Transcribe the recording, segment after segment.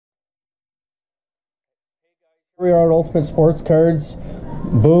We are at Ultimate Sports Cards.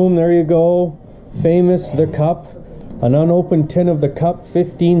 Boom, there you go. Famous The Cup. An unopened tin of The Cup,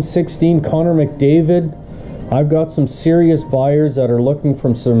 15-16 Connor McDavid. I've got some serious buyers that are looking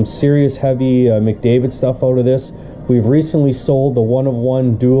for some serious heavy McDavid stuff out of this. We've recently sold the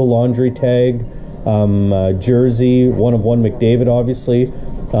 1-of-1 dual laundry tag jersey, 1-of-1 McDavid obviously.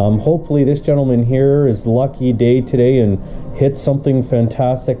 Hopefully this gentleman here is lucky day today and hits something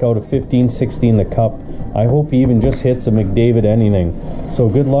fantastic out of 15-16 The Cup. I hope he even just hits a McDavid anything. So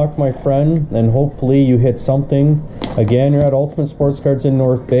good luck, my friend, and hopefully you hit something. Again, you're at Ultimate Sports Cards in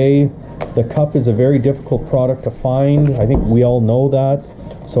North Bay. The Cup is a very difficult product to find. I think we all know that.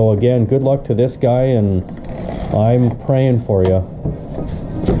 So again, good luck to this guy, and I'm praying for you.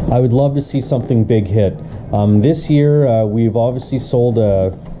 I would love to see something big hit. This year, we've obviously sold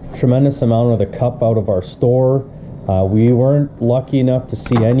a tremendous amount of the Cup out of our store. We weren't lucky enough to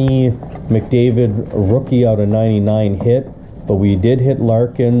see any McDavid rookie out of 99 hit, but we did hit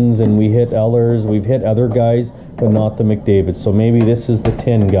Larkins and we hit Ellers. We've hit other guys, but not the McDavid. So maybe this is the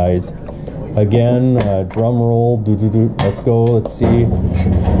tin, guys. Again, drum roll. Doo-doo-doo. Let's go. Let's see.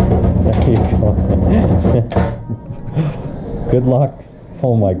 There you go. Good luck.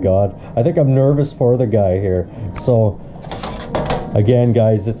 Oh my God. I think I'm nervous for the guy here. So, again,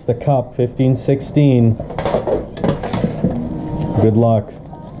 guys, it's the Cup, 15-16. Good luck.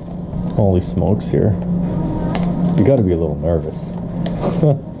 Holy smokes here. You got to be a little nervous.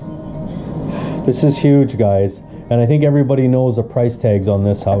 This is huge, guys. And I think everybody knows the price tags on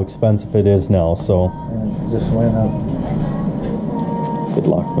this, how expensive it is now, so. And just went up. Good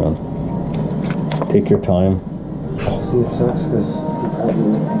luck, man. Take your time. See, it sucks because you probably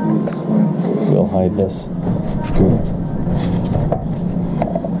won't be this way. We'll hide this.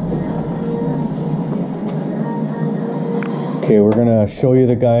 Okay, we're gonna show you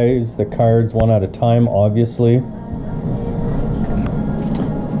the cards one at a time, obviously.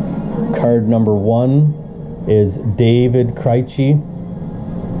 Card number 1 is David Krejci.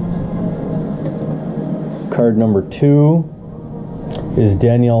 Card number 2 is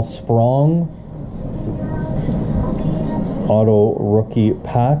Daniel Sprong. Auto rookie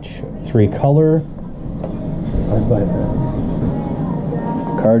patch, 3-color. I'd buy that.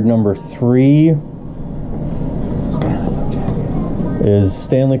 Card number 3 is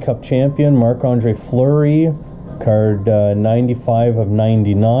Stanley Cup champion Marc-Andre Fleury. Card 95 of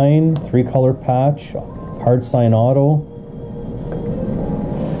 99, 3-color patch, hard sign auto.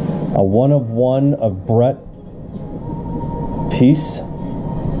 A 1-of-1 of Brett Peace.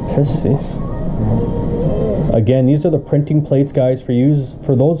 Again, these are the printing plates, guys. For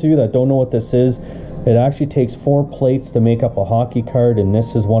those of you that don't know what this is, it actually takes 4 plates to make up a hockey card, and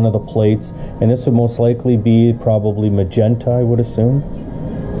this is one of the plates. And this would most likely be probably magenta, I would assume.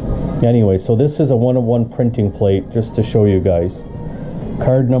 Anyway, so this is a 1-of-1 printing plate, just to show you guys.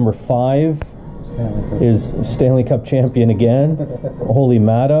 Card number 5 is Stanley Cup champion again, Holy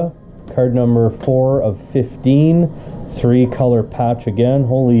Mata. Card number 4 of 15, 3-color patch again,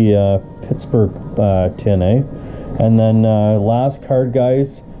 Holy Pittsburgh tin, eh? And then last card,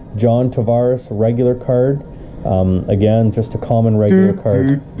 guys, John Tavares, regular card. Again, just a common regular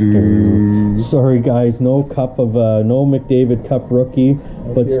card. Sorry, guys, no McDavid Cup rookie,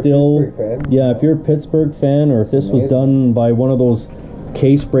 but still, yeah, if you're a Pittsburgh fan, or if this was done by one of those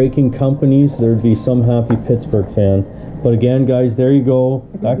case-breaking companies, there'd be some happy Pittsburgh fan. But again, guys, there you go.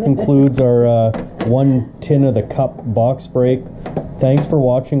 That concludes our 1 tin of the Cup box break. Thanks for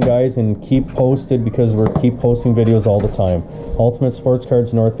watching, guys, and keep posted because we're keep posting videos all the time. Ultimate Sports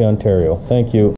Cards, North Bay, Ontario. Thank you.